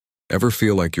Ever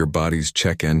feel like your body's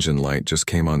check engine light just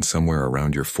came on somewhere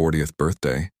around your 40th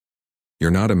birthday?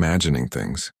 You're not imagining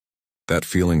things. That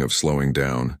feeling of slowing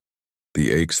down,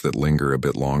 the aches that linger a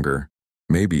bit longer,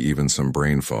 maybe even some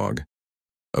brain fog.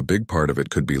 A big part of it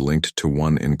could be linked to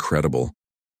one incredible,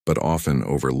 but often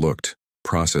overlooked,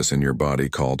 process in your body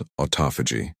called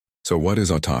autophagy. So what is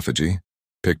autophagy?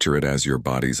 Picture it as your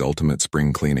body's ultimate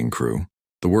spring cleaning crew.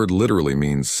 The word literally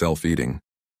means self-eating,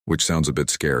 which sounds a bit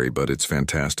scary, but it's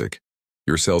fantastic.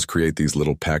 Your cells create these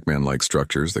little Pac-Man-like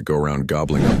structures that go around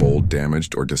gobbling up old,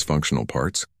 damaged, or dysfunctional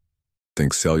parts.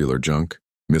 Think cellular junk,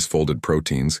 misfolded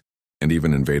proteins, and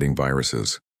even invading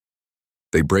viruses.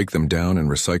 They break them down and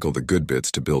recycle the good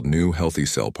bits to build new, healthy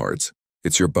cell parts.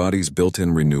 It's your body's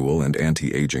built-in renewal and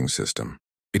anti-aging system.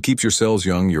 It keeps your cells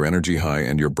young, your energy high,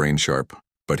 and your brain sharp.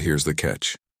 But here's the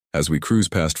catch. As we cruise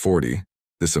past 40,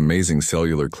 this amazing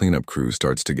cellular cleanup crew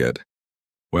starts to get,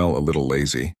 well, a little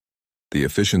lazy. The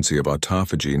efficiency of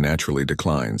autophagy naturally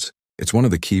declines. It's one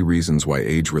of the key reasons why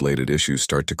age-related issues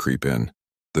start to creep in.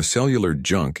 The cellular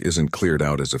junk isn't cleared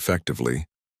out as effectively,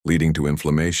 leading to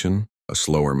inflammation, a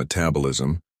slower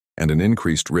metabolism, and an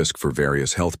increased risk for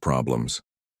various health problems.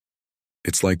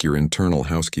 It's like your internal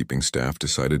housekeeping staff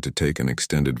decided to take an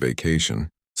extended vacation.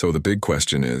 So the big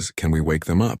question is, can we wake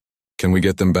them up? Can we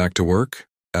get them back to work?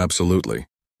 Absolutely.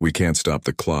 We can't stop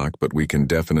the clock, but we can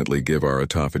definitely give our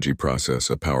autophagy process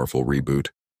a powerful reboot,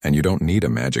 and you don't need a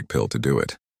magic pill to do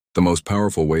it. The most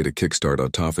powerful way to kickstart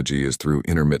autophagy is through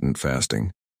intermittent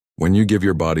fasting. When you give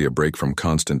your body a break from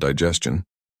constant digestion,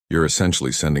 you're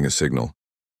essentially sending a signal.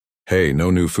 Hey,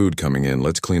 no new food coming in,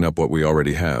 let's clean up what we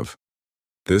already have.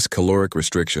 This caloric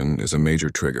restriction is a major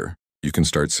trigger. You can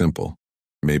start simple,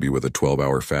 maybe with a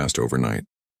 12-hour fast overnight.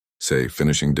 Say,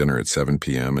 finishing dinner at 7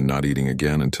 p.m. and not eating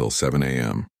again until 7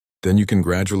 a.m. Then you can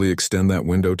gradually extend that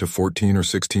window to 14 or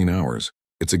 16 hours.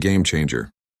 It's a game changer.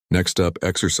 Next up,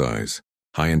 exercise.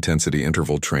 High-intensity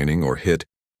interval training or HIIT,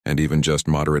 and even just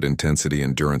moderate-intensity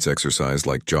endurance exercise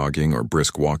like jogging or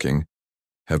brisk walking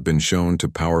have been shown to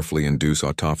powerfully induce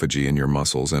autophagy in your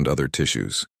muscles and other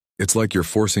tissues. It's like you're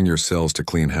forcing your cells to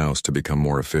clean house to become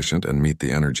more efficient and meet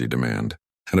the energy demand.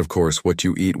 And of course, what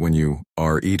you eat when you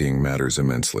are eating matters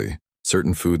immensely.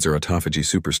 Certain foods are autophagy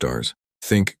superstars.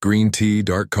 Think green tea,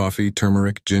 dark coffee,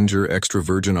 turmeric, ginger, extra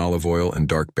virgin olive oil, and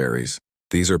dark berries.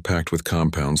 These are packed with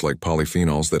compounds like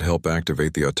polyphenols that help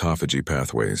activate the autophagy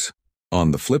pathways.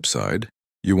 On the flip side,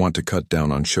 you want to cut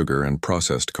down on sugar and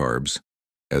processed carbs,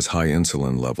 as high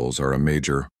insulin levels are a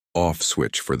major off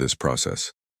switch for this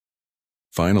process.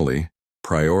 Finally,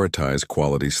 prioritize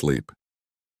quality sleep.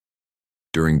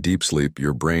 During deep sleep,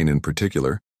 your brain in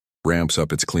particular ramps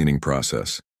up its cleaning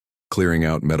process, clearing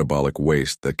out metabolic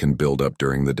waste that can build up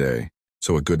during the day.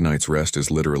 So a good night's rest is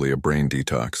literally a brain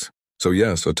detox. So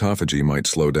yes, autophagy might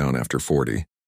slow down after 40,